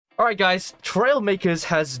Alright guys, Trailmakers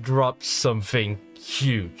has dropped something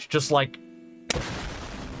huge. Just like,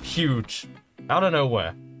 huge. Out of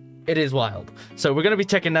nowhere. It is wild. So we're gonna be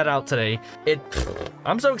checking that out today.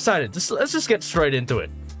 I'm so excited. Let's just get straight into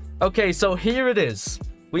it. Okay, so here it is.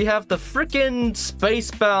 We have the freaking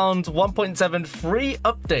Spacebound 1.7 free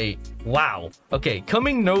update. Wow. Okay,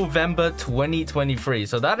 coming November 2023.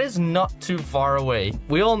 So that is not too far away.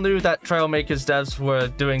 We all knew that Trailmakers devs were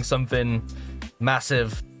doing something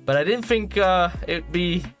massive, but I didn't think it'd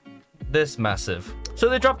be this massive. So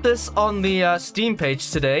they dropped this on the Steam page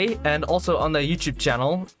today and also on their YouTube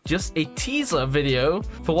channel. Just a teaser video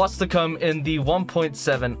for what's to come in the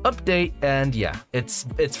 1.7 update, and yeah, it's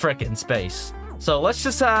frickin' space. So let's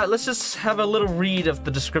just have a little read of the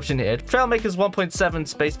description here. Trailmakers 1.7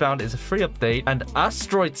 Spacebound is a free update and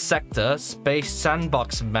Asteroid Sector Space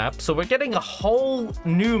Sandbox map. So we're getting a whole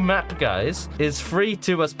new map, guys. Is free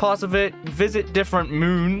to, as part of it, visit different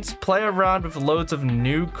moons, play around with loads of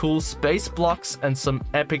new cool space blocks and some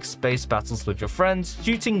epic space battles with your friends,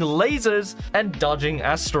 shooting lasers and dodging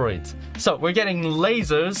asteroids. So we're getting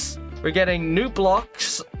lasers. We're getting new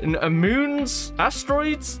blocks, moons,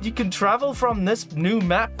 asteroids. You can travel from this new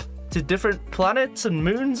map to different planets and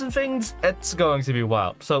moons and things. It's going to be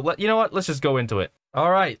wild. So, you know what? Let's just go into it. All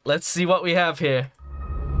right, let's see what we have here.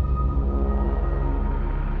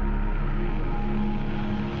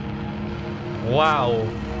 Wow.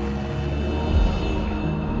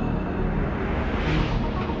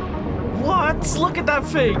 What? Look at that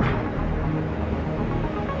thing.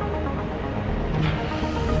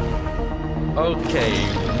 Okay,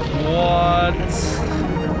 what?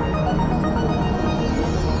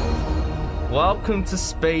 Welcome to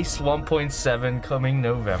Space 1.7 coming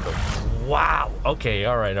November. Wow. Okay,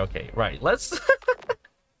 all right, okay, right. Let's...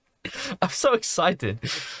 I'm so excited.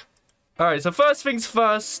 All right, so first things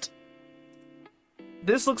first.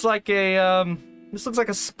 This looks like a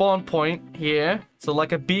spawn point here. So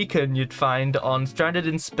like a beacon you'd find on Stranded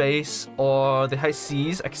in Space or the High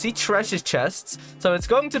Seas. I can see treasure chests. So it's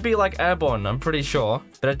going to be like Airborne, I'm pretty sure.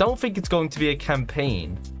 But I don't think it's going to be a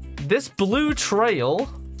campaign. This blue trail.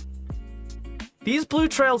 These blue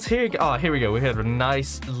trails here. Oh, here we go. We had a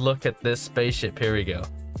nice look at this spaceship. Here we go.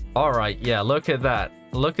 All right. Yeah, look at that.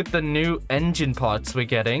 Look at the new engine parts we're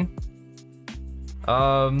getting.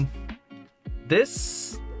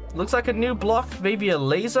 This looks like a new block. Maybe a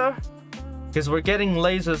laser. Because we're getting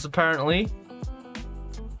lasers, apparently.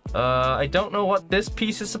 I don't know what this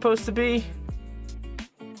piece is supposed to be.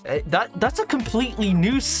 That's a completely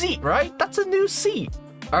new seat, right? That's a new seat.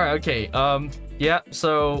 Alright, okay. Yeah,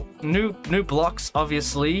 so new blocks,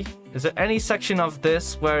 obviously. Is there any section of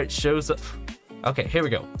this where it shows up? Okay, here we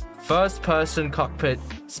go. First person cockpit.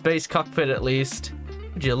 Space cockpit, at least.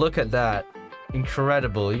 Would you look at that?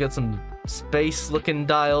 Incredible. You got some space-looking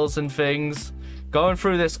dials and things. Going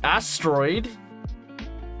through this asteroid.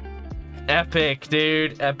 Epic,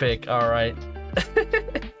 dude. Epic. All right.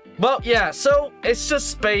 Well, yeah, so it's just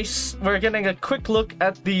space. We're getting a quick look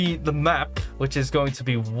at the map, which is going to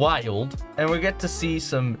be wild. And we get to see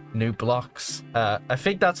some new blocks. I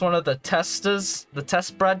think that's one of the testers, the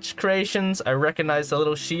test branch creations. I recognize the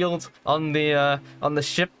little shield on the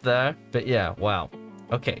ship there. But yeah, wow.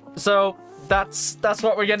 Okay, so that's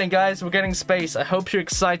what we're getting, guys. We're getting space. I hope you're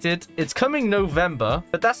excited. It's coming November,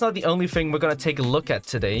 but that's not the only thing we're going to take a look at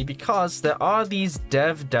today, because there are these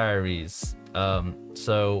dev diaries.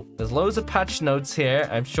 So there's loads of patch notes here.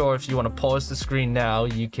 I'm sure if you want to pause the screen now,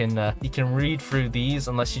 you can read through these,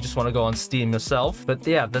 unless you just want to go on Steam yourself. But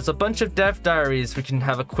yeah, there's a bunch of dev diaries we can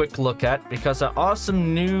have a quick look at, because there are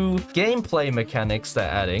some new gameplay mechanics they're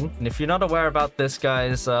adding. And if you're not aware about this,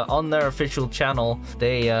 guys, on their official channel,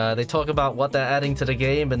 they talk about what they're adding to the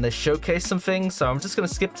game, and they showcase some things. So I'm just gonna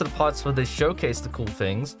skip to the parts where they showcase the cool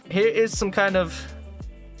things. Here is some kind of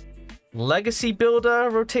legacy builder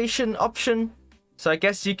rotation option. So I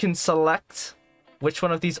guess you can select which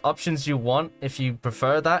one of these options you want if you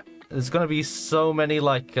prefer that. There's gonna be so many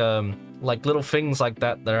like little things like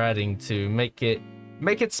that they're adding to make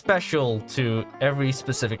it special to every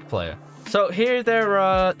specific player. So here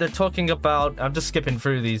they're talking about, I'm just skipping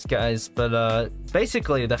through these guys, but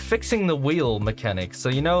basically they're fixing the wheel mechanics. So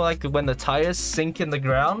you know, like when the tires sink in the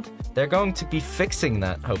ground, they're going to be fixing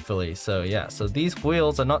that, hopefully. So yeah, so these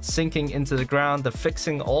wheels are not sinking into the ground. They're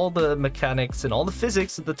fixing all the mechanics and all the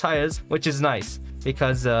physics of the tires, which is nice,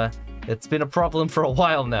 because it's been a problem for a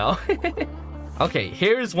while now. Okay,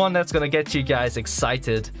 here's one that's gonna get you guys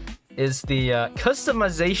excited. Is the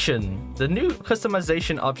customization, the new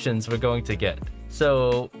customization options we're going to get.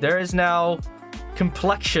 So there is now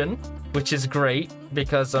complexion, which is great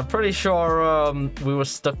because I'm pretty sure we were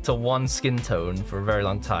stuck to one skin tone for a very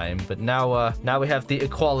long time. But now we have the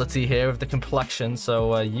equality here of the complexion,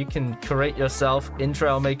 so you can create yourself in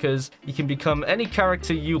Trailmakers. You can become any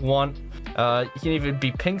character you want. You can even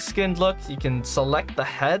be pink skinned. Look, you can select the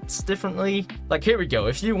heads differently. Like, here we go.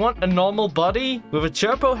 If you want a normal body with a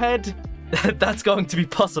Chirpo head, that's going to be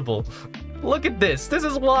possible. Look at this. This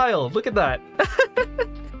is wild. Look at that.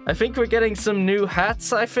 I think we're getting some new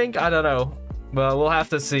hats, I think. I don't know. Well, we'll have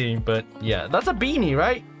to see. But yeah, that's a beanie,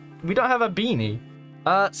 right? We don't have a beanie.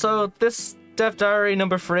 So this Dev Diary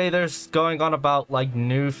number 3, there's going on about like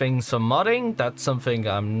new things for modding. That's something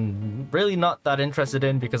I'm really not that interested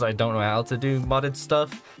in because I don't know how to do modded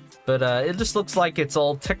stuff. But it just looks like it's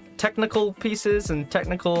all technical pieces and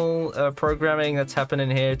technical programming that's happening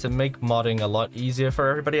here to make modding a lot easier for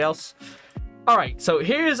everybody else. Alright, so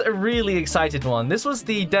here's a really excited one. This was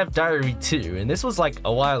the Dev Diary 2, and this was like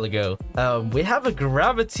a while ago. We have a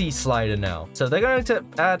gravity slider now. So they're going to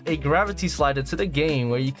add a gravity slider to the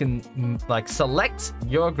game where you can like select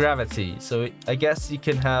your gravity. So I guess you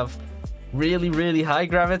can have really, really high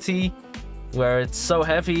gravity where it's so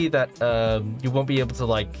heavy that you won't be able to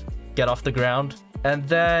like get off the ground. And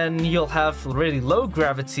then you'll have really low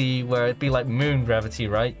gravity where it'd be like moon gravity,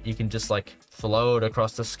 right? You can just like float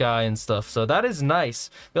across the sky and stuff. So that is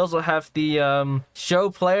nice. We also have the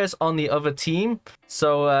show players on the other team.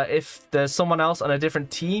 So if there's someone else on a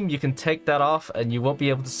different team, you can take that off and you won't be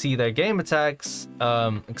able to see their game attacks,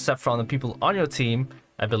 except for on the people on your team,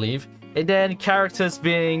 I believe. And then characters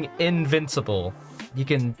being invincible. You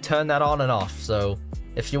can turn that on and off. So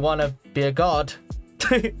if you want to be a god,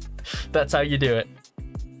 that's how you do it.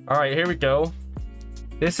 All right, here we go.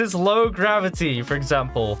 This is low gravity, for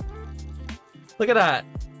example. Look at that.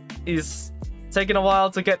 He's taking a while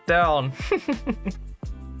to get down.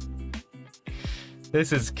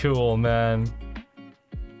 This is cool, man.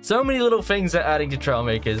 So many little things they're adding to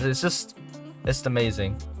Trailmakers. It's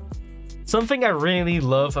amazing. Something I really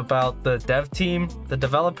love about the dev team, the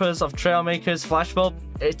developers of Trailmakers Flashbulb,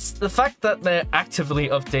 it's the fact that they're actively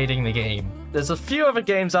updating the game. There's a few other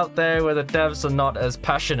games out there where the devs are not as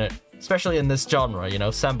passionate, especially in this genre, you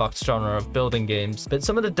know, sandbox genre of building games. But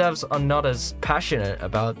some of the devs are not as passionate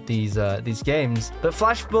about these games. But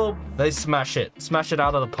Flashbulb, they smash it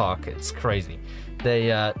out of the park. It's crazy.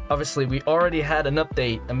 They obviously we already had an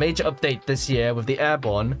update, a major update this year with the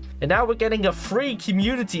Airborne, and now we're getting a free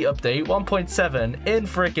community update 1.7 in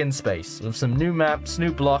frickin' space with some new maps,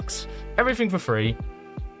 new blocks, everything for free.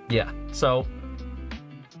 Yeah, so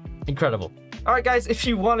incredible. All right, guys, if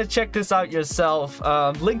you want to check this out yourself,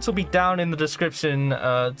 links will be down in the description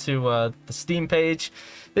to the Steam page.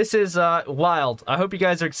 This is wild. I hope you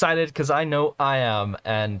guys are excited because I know I am,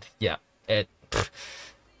 and yeah, the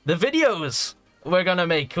videos we're gonna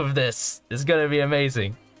make with this is gonna be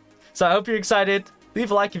amazing. So I hope you're excited. Leave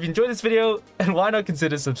a like if you enjoyed this video, and why not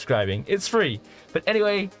consider subscribing? It's free. But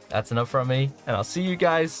anyway, that's enough from me, and I'll see you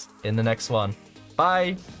guys in the next one.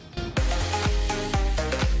 Bye.